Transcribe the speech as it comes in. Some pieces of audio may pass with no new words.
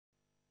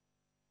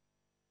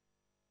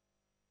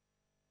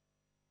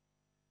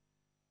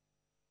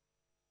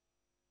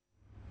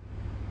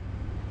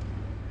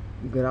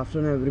Good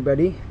afternoon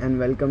everybody, and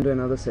welcome to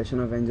another session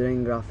of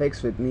Engineering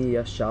Graphics with me,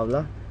 Yash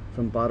Chawla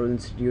from Parul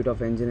Institute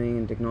of Engineering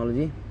and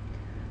Technology.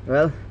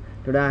 Well,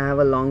 today I have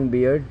a long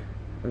beard.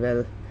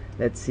 Well,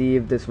 let's see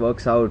if this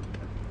works out.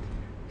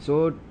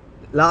 So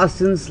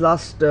since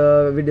last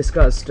we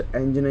discussed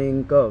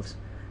engineering curves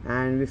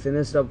and we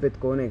finished up with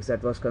conics,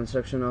 that was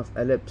construction of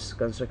ellipse,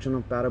 construction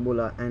of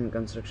parabola and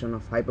construction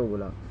of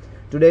hyperbola.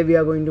 Today we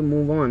are going to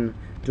move on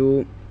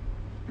to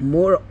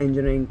more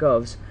engineering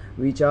curves,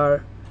 which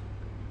are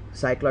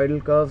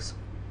cycloidal curves,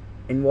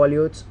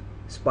 involutes,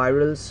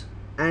 spirals,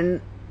 and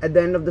at the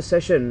end of the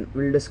session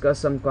we'll discuss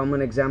some common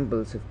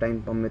examples if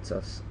time permits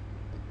us.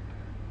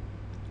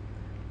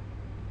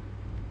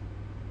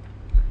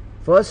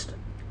 First,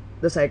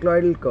 the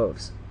cycloidal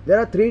curves. There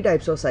are three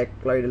types of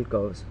cycloidal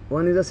curves.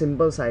 One is a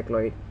simple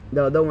cycloid,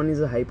 the other one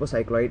is a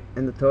hypocycloid,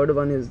 and the third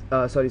one is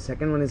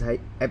second one is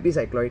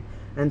epicycloid,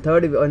 and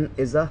third one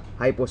is a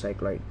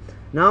hypocycloid.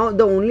 Now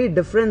the only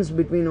difference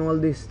between all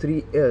these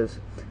three is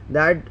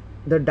that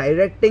the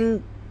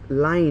directing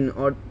line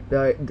or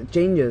the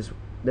changes,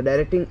 the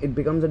directing, it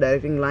becomes a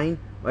directing line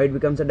or it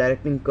becomes a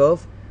directing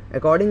curve.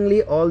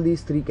 Accordingly, all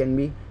these three can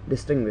be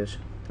distinguished.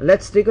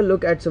 Let's take a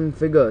look at some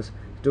figures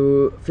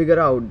to figure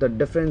out the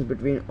difference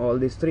between all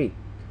these three.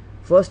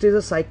 First is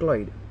a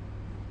cycloid.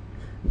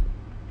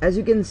 As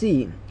you can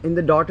see in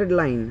the dotted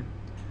line,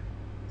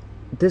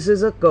 this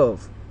is a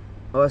curve,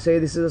 or say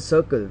this is a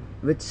circle,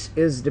 which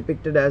is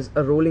depicted as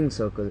a rolling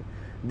circle.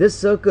 This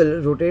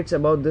circle rotates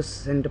about this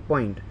center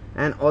point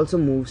and also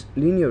moves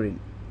linearly.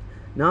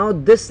 Now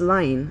this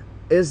line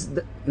is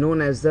known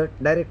as the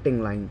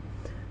directing line.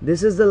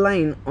 This is the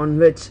line on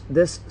which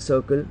this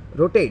circle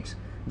rotates.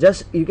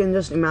 You can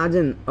just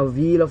imagine a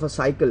wheel of a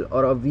cycle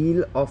or a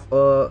wheel of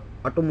a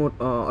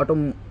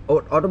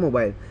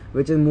automobile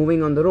which is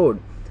moving on the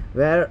road,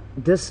 where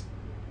this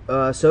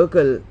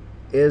circle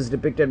is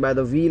depicted by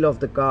the wheel of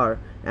the car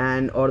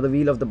or the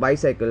wheel of the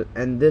bicycle,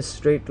 and this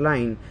straight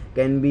line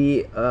can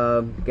be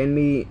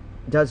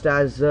judged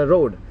as a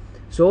road.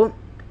 So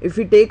if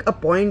we take a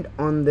point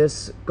on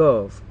this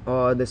curve,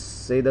 or this,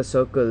 say, the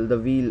circle, the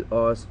wheel,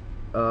 or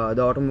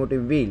the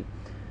automotive wheel,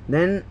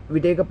 then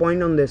we take a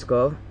point on this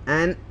curve,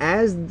 and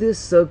as this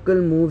circle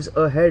moves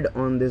ahead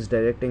on this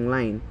directing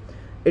line,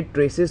 it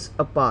traces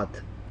a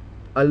path,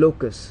 a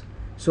locus.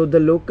 So the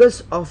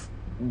locus of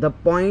the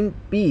point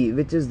P,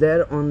 which is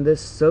there on this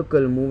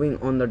circle moving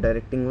on the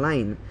directing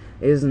line,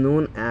 is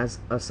known as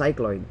a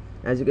cycloid.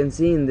 As you can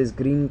see in this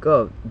green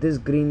curve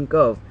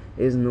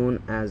is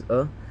known as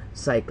a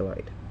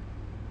cycloid.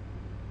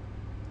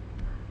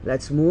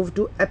 Let's move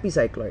to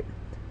epicycloid.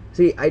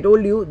 See, I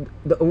told you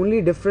the only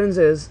difference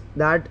is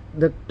that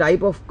the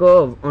type of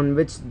curve on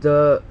which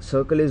the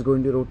circle is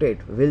going to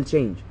rotate will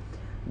change.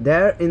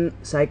 There in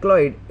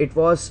cycloid it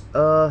was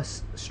a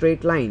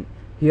straight line.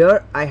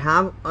 Here I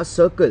have a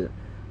circle.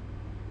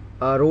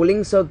 A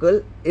rolling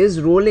circle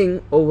is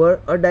rolling over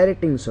a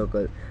directing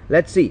circle.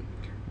 Let's see,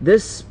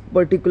 this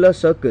particular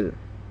circle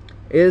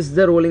is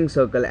the rolling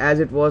circle, as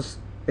it was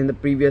in the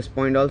previous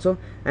point also,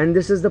 and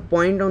this is the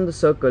point on the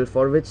circle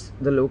for which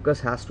the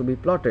locus has to be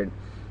plotted.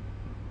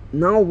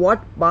 Now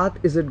what path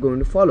is it going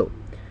to follow?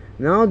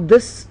 Now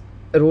this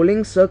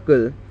rolling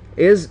circle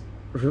is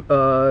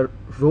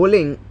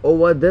rolling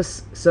over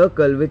this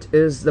circle, which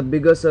is the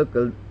bigger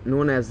circle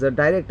known as the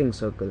directing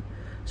circle.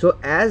 So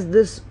as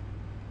this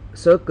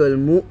circle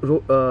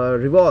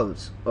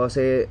revolves, or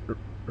say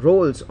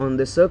rolls on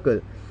this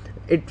circle,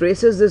 it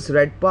traces this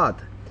red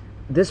path.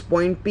 This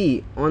point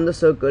P on the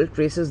circle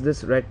traces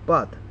this red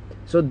path.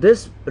 So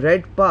this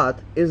red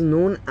path is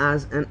known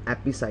as an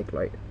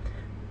epicycloid.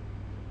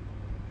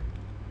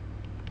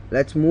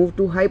 Let's move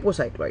to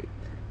hypocycloid.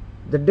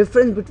 The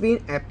difference between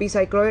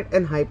epicycloid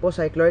and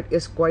hypocycloid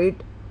is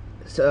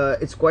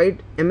quite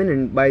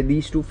eminent by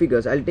these two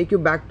figures. I'll take you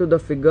back to the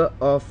figure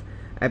of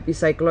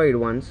epicycloid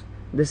once.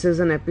 This is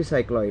an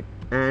epicycloid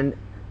and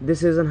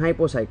this is an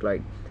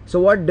hypocycloid.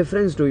 So what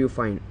difference do you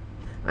find?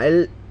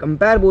 I'll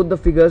compare both the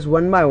figures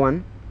one by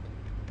one.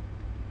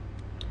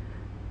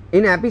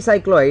 In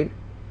epicycloid,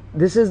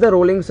 this is the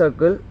rolling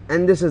circle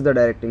and this is the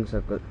directing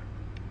circle.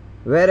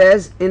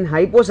 Whereas in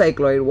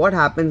hypocycloid, what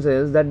happens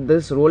is that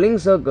this rolling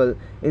circle,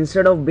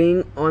 instead of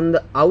being on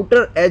the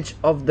outer edge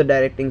of the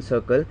directing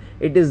circle,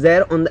 it is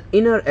there on the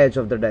inner edge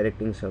of the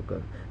directing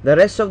circle. The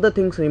rest of the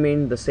things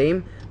remain the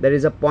same. There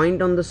is a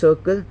point on the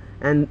circle,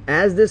 and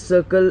as this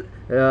circle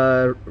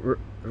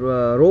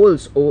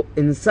rolls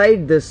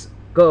inside this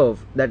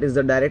curve, that is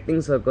the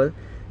directing circle,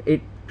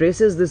 it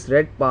traces this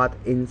red path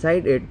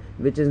inside it,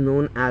 which is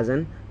known as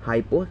an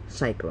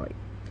hypocycloid.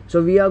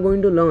 So we are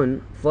going to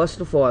learn, first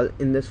of all,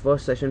 in this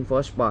first session,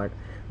 first part,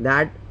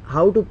 that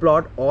how to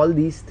plot all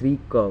these three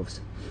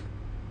curves.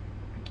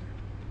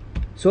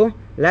 So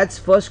let's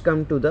first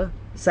come to the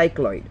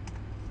cycloid.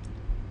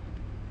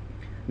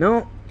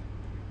 Now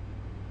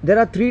there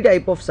are three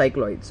types of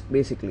cycloids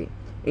basically.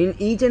 In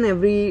each and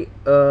every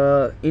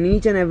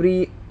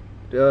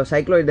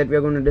cycloid that we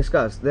are going to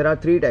discuss, there are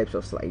three types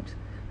of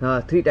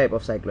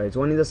cycloids.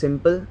 One is a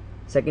simple,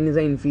 second is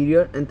the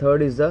inferior, and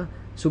third is the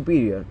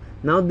superior.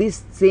 Now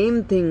these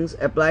same things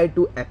apply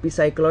to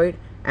epicycloid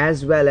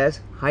as well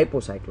as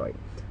hypocycloid.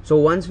 So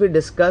once we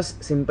discuss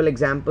simple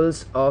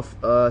examples of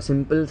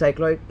simple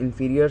cycloid,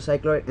 inferior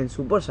cycloid and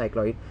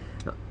supercycloid,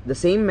 the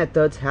same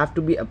methods have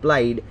to be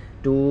applied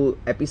to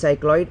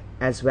epicycloid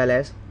as well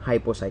as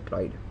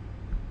hypocycloid.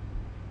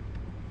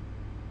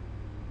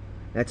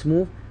 Let's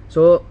move.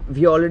 So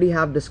we already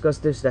have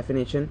discussed this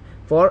definition.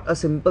 For a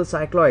simple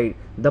cycloid,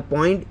 the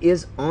point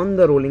is on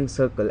the rolling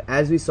circle,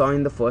 as we saw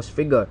in the first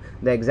figure.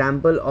 The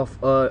example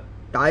of a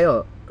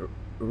tire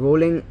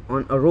rolling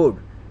on a road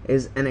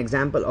is an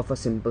example of a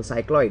simple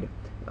cycloid.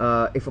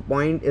 If a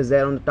point is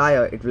there on the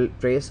tire, it will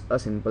trace a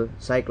simple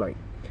cycloid.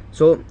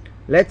 So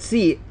let's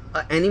see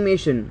an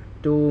animation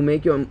to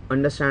make you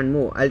understand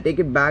more. I'll take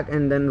it back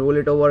and then roll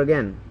it over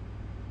again.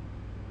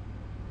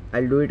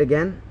 I'll do it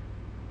again.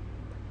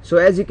 So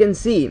as you can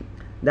see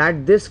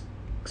that this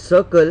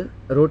circle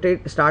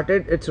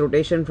started its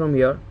rotation from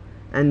here,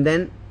 and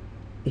then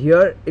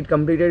here it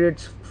completed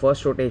its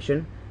first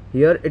rotation,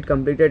 here it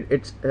completed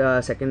its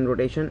second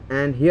rotation,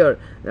 and here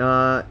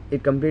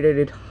it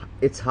completed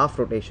its half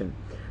rotation.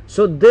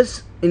 So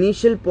this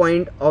initial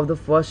point of the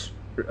first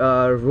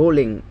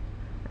rolling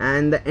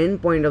and the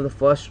end point of the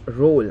first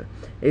roll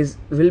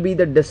will be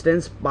the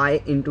distance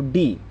pi into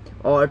d,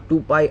 or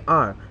 2 pi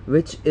r,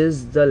 which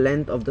is the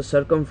length of the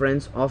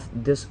circumference of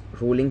this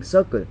rolling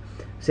circle.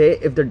 Say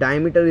if the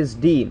diameter is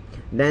d,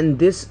 then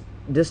this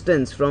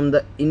distance from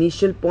the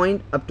initial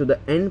point up to the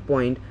end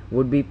point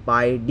would be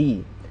pi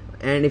d,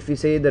 and if we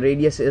say the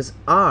radius is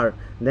r,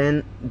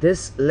 then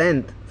this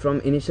length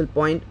from initial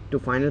point to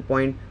final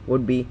point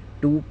would be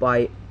 2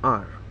 pi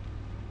r.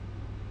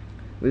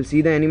 We'll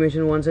see the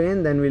animation once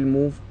again, then we'll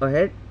move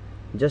ahead.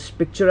 Just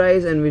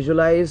picturize and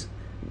visualize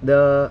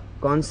the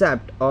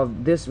concept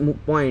of this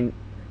point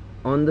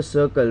on the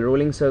circle,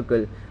 rolling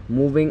circle,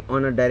 moving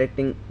on a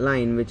directing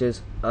line, which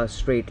is a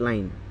straight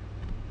line.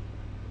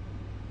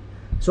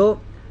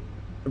 So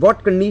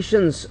what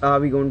conditions are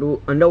we going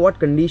to, under what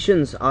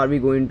conditions are we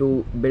going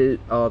to build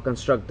or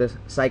construct this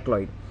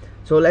cycloid?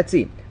 So let's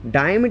see.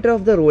 Diameter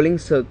of the rolling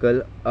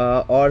circle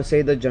or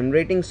say the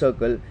generating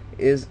circle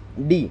is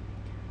d.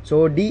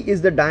 So d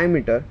is the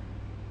diameter.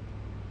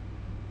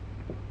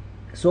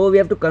 So we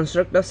have to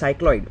construct a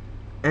cycloid,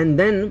 and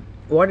then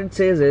what it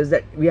says is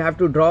that we have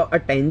to draw a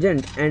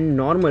tangent and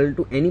normal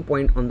to any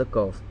point on the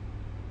curve.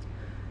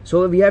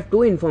 So we have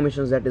two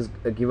informations that is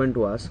given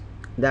to us,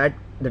 that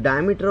the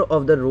diameter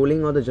of the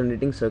rolling or the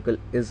generating circle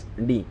is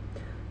d.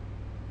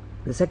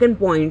 The second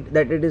point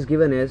that it is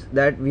given is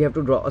that we have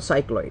to draw a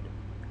cycloid.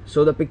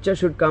 So the picture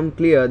should come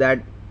clear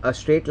that a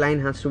straight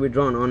line has to be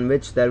drawn on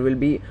which there will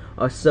be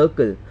a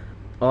circle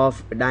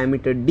of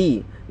diameter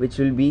d which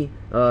will be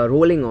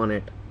rolling on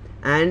it,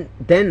 and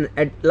then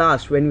at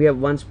last, when we have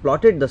once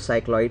plotted the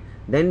cycloid,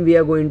 then we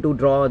are going to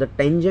draw the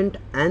tangent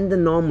and the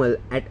normal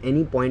at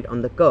any point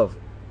on the curve.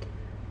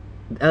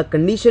 A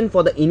condition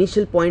for the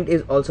initial point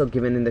is also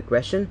given in the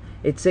question.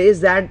 It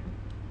says that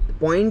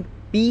point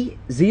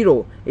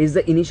P0 is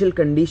the initial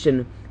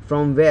condition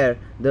from where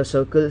the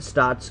circle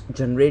starts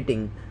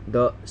generating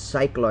the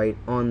cycloid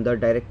on the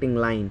directing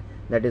line,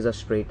 that is a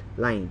straight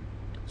line.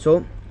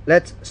 So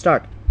let's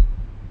start.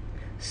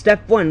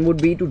 Step 1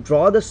 would be to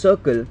draw the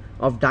circle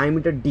of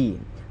diameter d,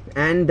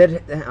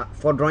 and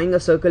for drawing a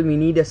circle we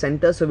need a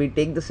center, so we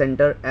take the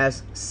center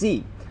as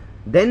C.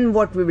 Then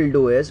what we will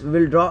do is we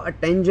will draw a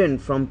tangent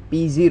from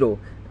P0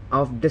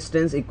 of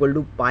distance equal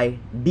to pi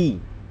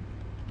d.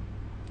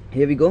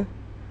 Here we go.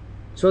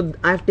 So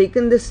I have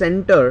taken the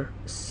center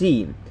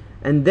C,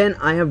 and then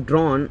I have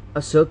drawn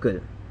a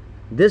circle.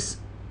 This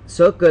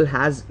circle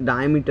has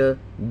diameter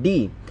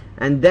d,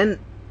 and then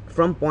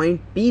from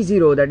point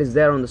P0 that is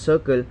there on the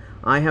circle,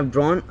 I have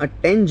drawn a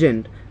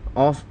tangent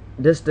of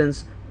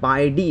distance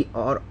pi d,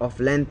 or of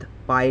length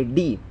pi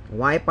d.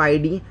 Why pi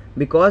d?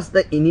 Because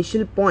the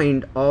initial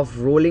point of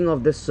rolling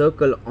of this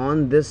circle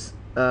on this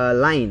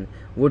line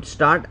would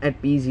start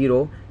at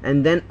P0,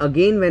 and then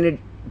again when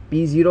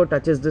P0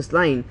 touches this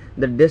line,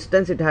 the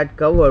distance it had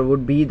covered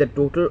would be the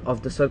total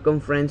of the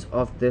circumference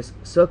of this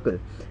circle.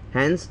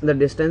 Hence the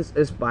distance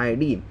is pi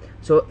d.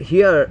 So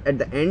here at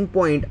the end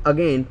point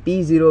again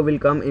P0 will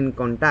come in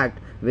contact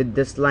with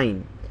this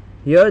line.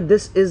 Here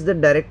this is the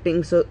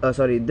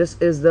this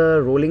is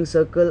the rolling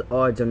circle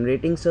or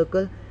generating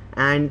circle,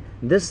 and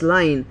this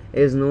line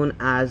is known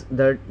as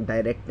the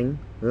directing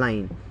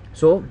line.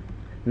 So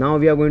now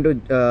we are going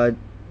to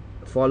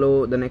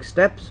follow the next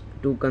steps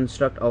to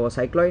construct our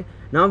cycloid.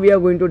 Now we are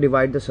going to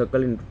divide the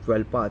circle into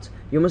 12 parts.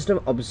 You must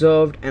have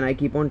observed, and I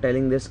keep on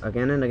telling this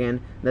again and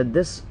again, that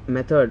this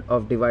method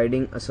of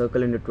dividing a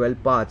circle into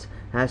 12 parts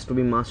has to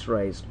be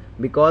masterized,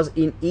 because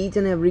in each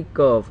and every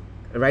curve,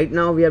 right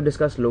now we have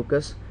discussed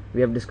locus,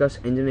 we have discussed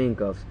engineering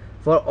curves.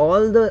 For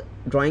all the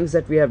drawings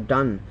that we have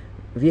done,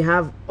 we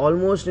have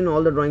almost in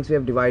all the drawings we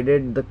have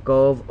divided the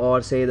curve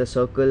or say the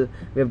circle,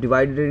 we have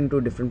divided it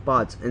into different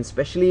parts, and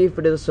especially if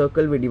it is a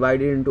circle, we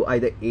divide it into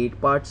either 8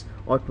 parts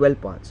or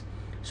 12 parts.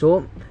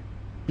 So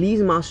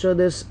please master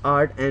this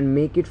art and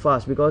make it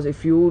fast, because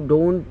if you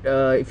don't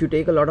if you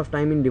take a lot of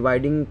time in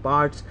dividing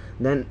parts,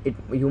 then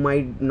you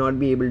might not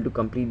be able to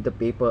complete the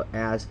paper,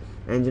 as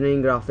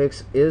engineering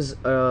graphics is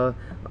a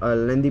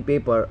lengthy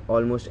paper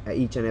almost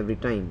each and every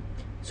time.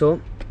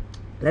 So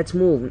let's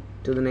move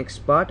to the next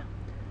part.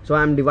 So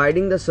I'm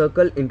dividing the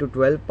circle into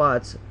 12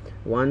 parts: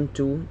 1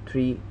 2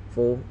 3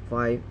 4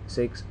 5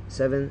 6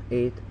 7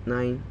 8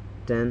 9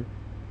 10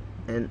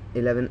 and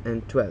 11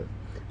 and 12.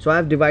 So I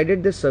have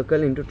divided this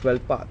circle into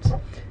 12 parts.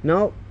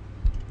 Now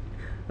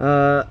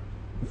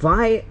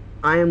why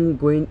I am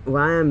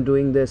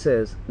doing this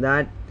is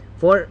that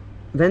for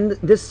when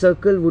this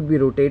circle would be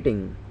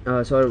rotating,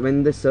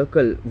 when this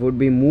circle would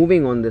be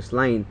moving on this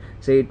line,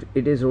 say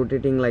it is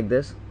rotating like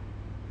this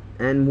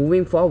and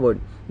moving forward,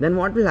 then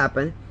what will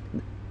happen?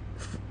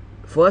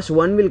 First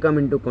 1 will come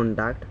into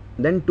contact,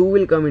 then 2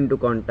 will come into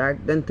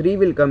contact, then 3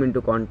 will come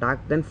into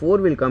contact, then 4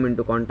 will come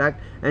into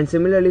contact, and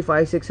similarly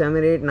 5 6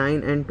 7 8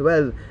 9 and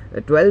 12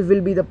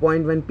 will be the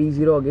point when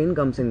P0 again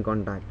comes in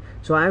contact.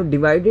 So I have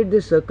divided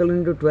this circle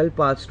into 12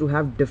 parts to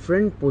have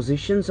different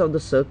positions of the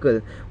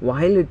circle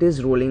while it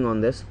is rolling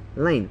on this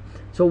line.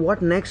 So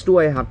what next do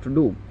I have to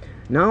do?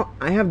 Now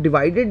I have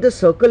divided the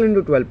circle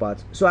into 12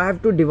 parts, so I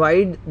have to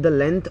divide the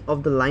length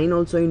of the line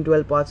also in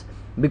 12 parts,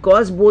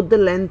 because both the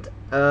length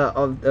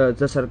of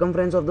the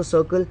circumference of the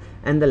circle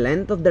and the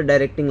length of the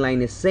directing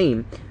line is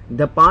same.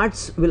 The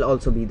parts will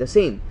also be the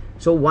same.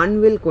 So 1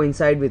 will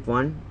coincide with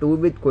 1, 2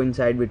 will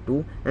coincide with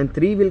 2, and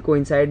 3 will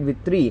coincide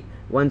with 3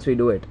 once we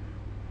do it.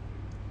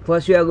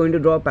 First we are going to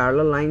draw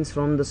parallel lines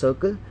from the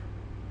circle,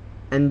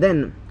 and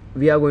then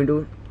we are going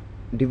to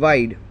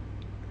divide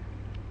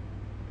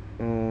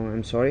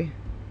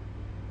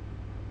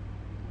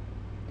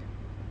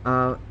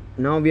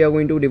now we are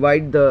going to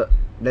divide the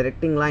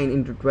directing line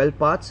into 12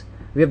 parts.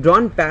 We have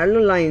drawn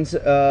parallel lines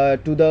to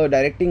the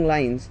directing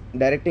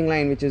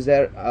line which is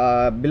there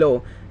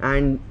below,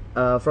 and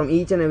from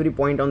each and every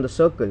point on the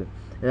circle,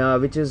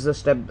 which is the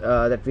step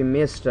that we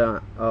missed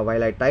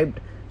while I typed.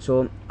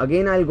 So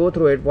again I'll go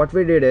through it. What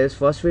we did is,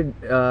 first we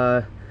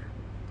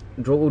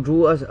we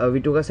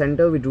took a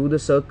center, we drew the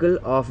circle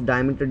of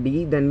diameter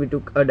d, then we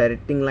took a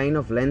directing line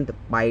of length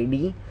pi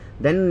d.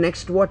 Then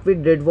next what we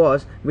did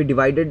was we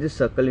divided this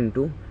circle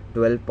into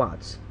 12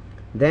 parts.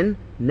 Then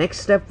next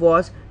step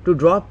was to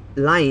draw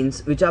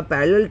lines which are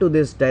parallel to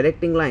this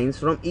directing lines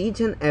from each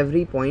and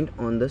every point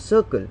on the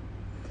circle.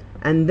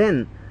 And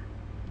then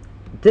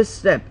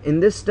in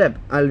this step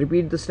I'll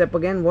repeat the step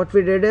again. What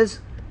we did is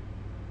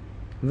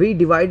we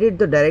divided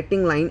the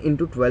directing line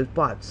into 12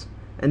 parts,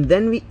 and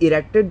then we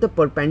erected the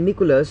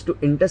perpendiculars to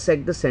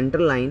intersect the center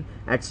line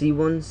at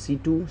C1,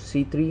 C2,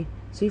 C3,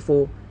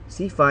 C4,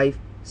 C5,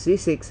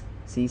 C6,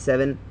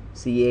 C7,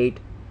 C8,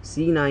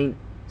 C9,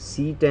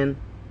 C10,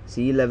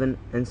 C11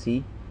 and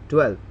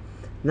C12.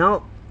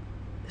 Now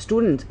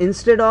students,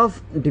 instead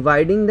of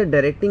dividing the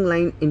directing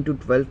line into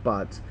 12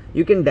 parts,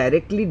 you can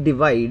directly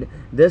divide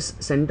this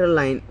center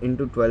line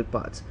into 12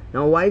 parts.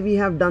 Now why we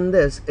have done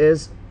this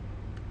is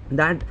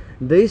that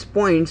these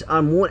points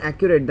are more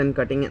accurate than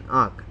cutting an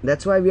arc.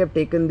 That's why we have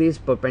taken these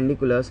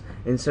perpendiculars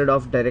instead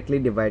of directly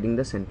dividing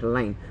the center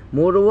line.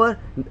 Moreover,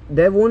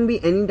 there won't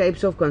be any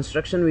types of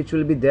construction which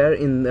will be there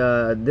in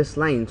this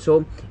line.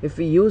 So if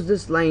we use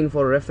this line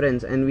for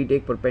reference and we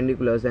take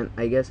perpendiculars, then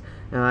I guess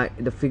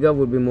the figure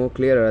would be more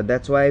clearer.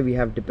 That's why we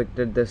have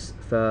depicted this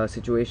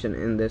situation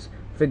in this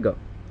figure.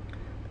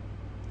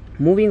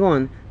 Moving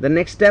on, the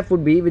next step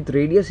would be with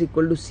radius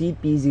equal to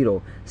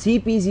CP0.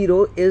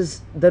 CP0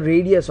 is the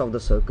radius of the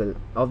circle,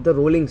 of the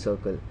rolling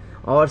circle,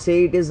 or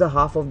say it is the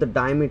half of the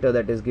diameter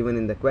that is given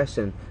in the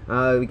question.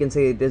 We can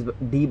say it is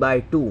d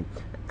by 2,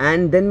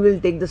 and then we'll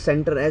take the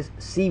center as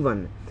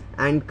C1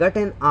 and cut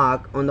an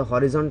arc on the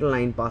horizontal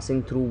line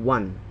passing through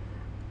 1,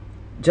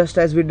 just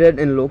as we did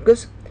in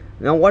locus.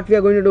 Now what we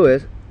are going to do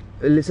is,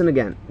 listen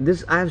again,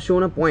 this I have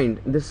shown a point,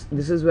 this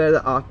is where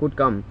the arc would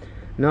come.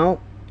 Now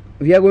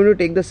we are going to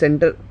take the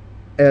center,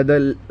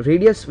 the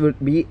radius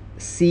would be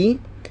C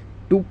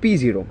to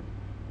P0,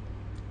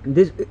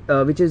 this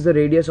which is the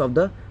radius of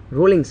the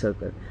rolling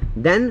circle.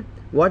 Then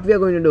what we are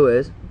going to do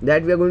is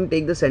that we are going to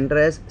take the center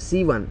as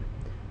C1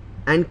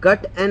 and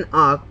cut an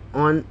arc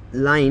on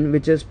line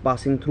which is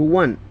passing through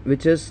 1,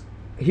 which is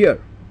here.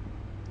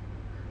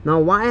 Now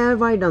why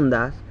have I done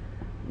that?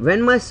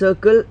 When my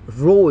circle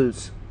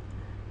rolls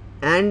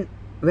and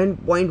when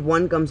point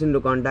 1 comes into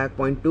contact,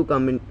 point 2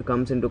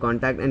 comes into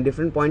contact, and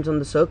different points on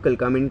the circle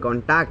come in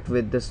contact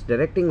with this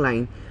directing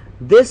line,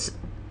 this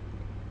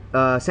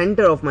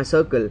center of my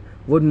circle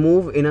would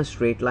move in a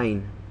straight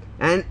line,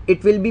 and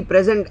it will be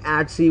present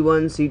at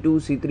C1, C2,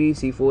 C3,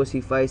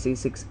 C4, C5,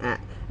 C6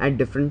 at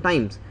different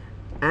times.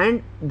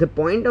 And the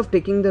point of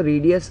taking the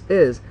radius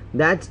is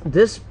that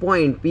this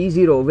point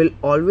P0 will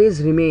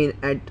always remain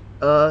at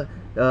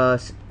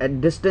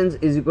distance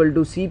is equal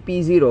to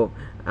CP0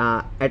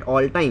 at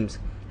all times.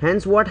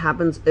 Hence what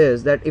happens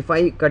is that if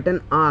I cut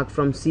an arc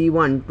from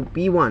C1 to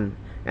P1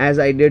 as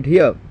I did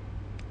here,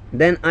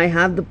 then I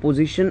have the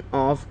position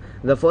of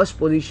the first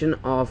position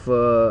of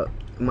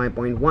my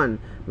point 1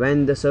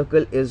 when the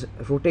circle is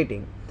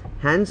rotating.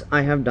 Hence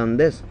I have done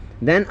this.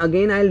 Then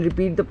again I'll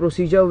repeat the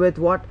procedure with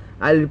what?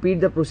 I'll repeat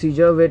the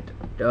procedure with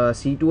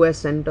C2 as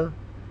center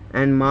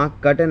and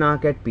cut an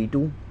arc at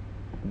P2.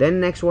 Then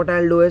next what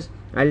I'll do is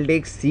I'll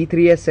take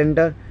C3 as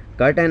center,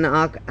 cut an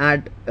arc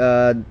at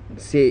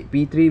say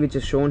P3, which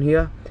is shown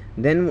here.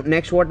 Then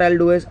next what I'll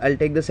do is I'll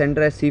take the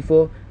center as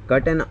C4,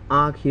 cut an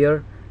arc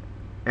here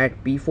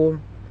at P4.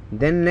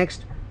 Then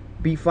next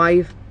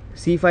P5,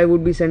 C5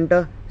 would be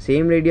center,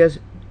 same radius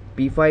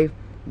P5.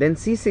 Then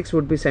C6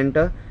 would be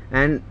center,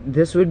 and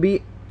this would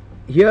be,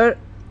 here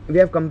we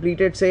have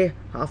completed say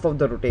half of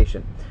the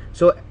rotation.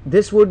 So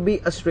this would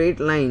be a straight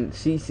line.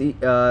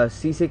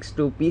 C6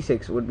 to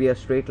P6 would be a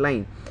straight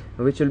line,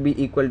 which will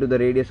be equal to the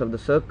radius of the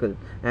circle,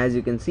 as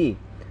you can see.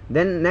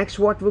 Then next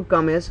what would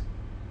come is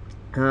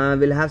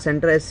we'll have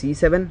center as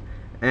C7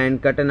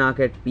 and cut an arc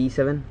at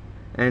P7,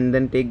 and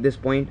then take this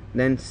point,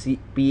 then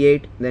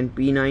P8, then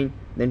P9,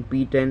 then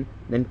P10,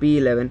 then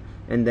P11,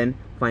 and then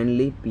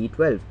finally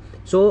P12.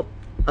 So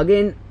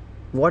again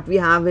what we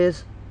have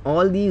is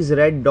all these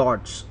red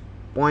dots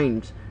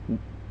points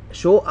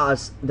show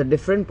us the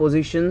different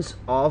positions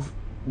of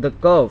the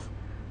curve,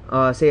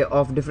 say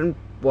of different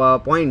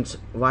points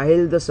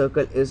while the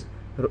circle is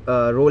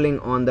rolling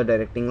on the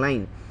directing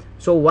line.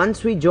 So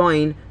once we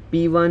join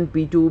P1,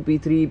 P2,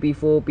 P3,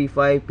 P4,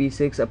 P5,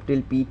 P6 up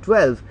till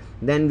P12,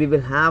 then we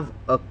will have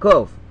a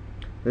curve.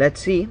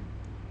 Let's see,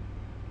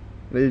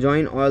 we'll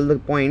join all the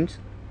points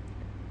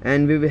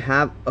and we will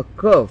have a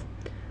curve.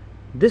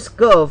 This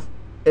curve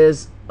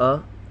is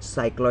a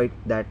cycloid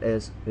that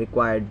is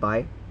required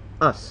by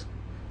us.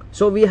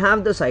 So we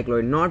have the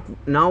cycloid.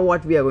 Now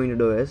what we are going to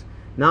do is,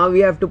 now we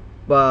have to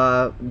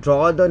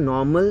draw the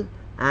normal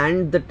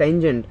and the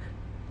tangent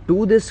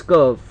to this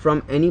curve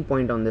from any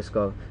point on this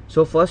curve.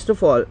 So first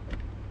of all,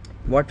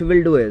 what we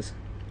will do is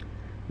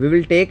we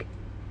will take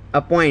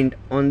a point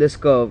on this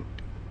curve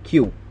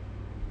Q.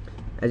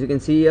 As you can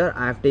see here,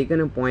 I have taken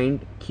a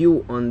point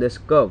Q on this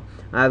curve.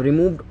 I have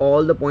removed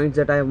all the points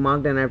that I have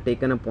marked and I have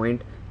taken a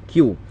point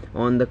Q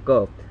on the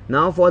curve.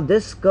 Now for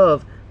this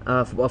curve,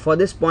 for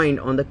this point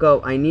on the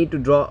curve, I need to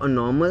draw a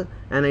normal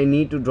and I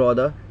need to draw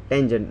the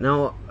tangent.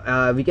 Now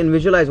we can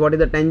visualize what is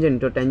the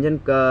tangent. So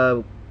tangent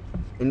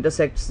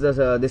intersects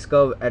this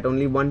curve at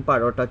only one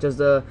part, or touches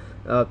the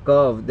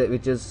curve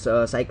which is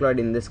cycloid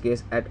in this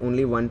case at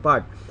only one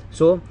part.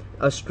 So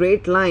a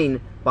straight line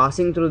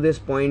passing through this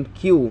point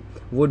Q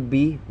would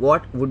be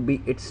what? Would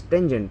be its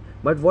tangent.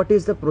 But what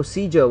is the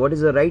procedure? What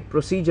is the right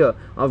procedure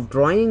of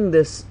drawing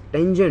this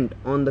tangent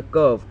on the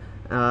curve?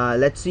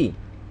 Let's see.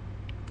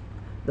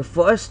 The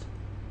first,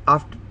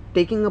 after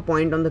taking a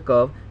point on the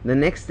curve, the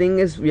next thing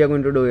is we are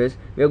going to do is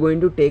we are going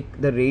to take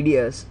the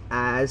radius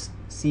as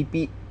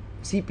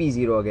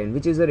CP0 again,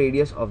 which is the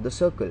radius of the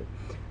circle,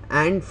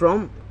 and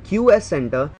from Q as center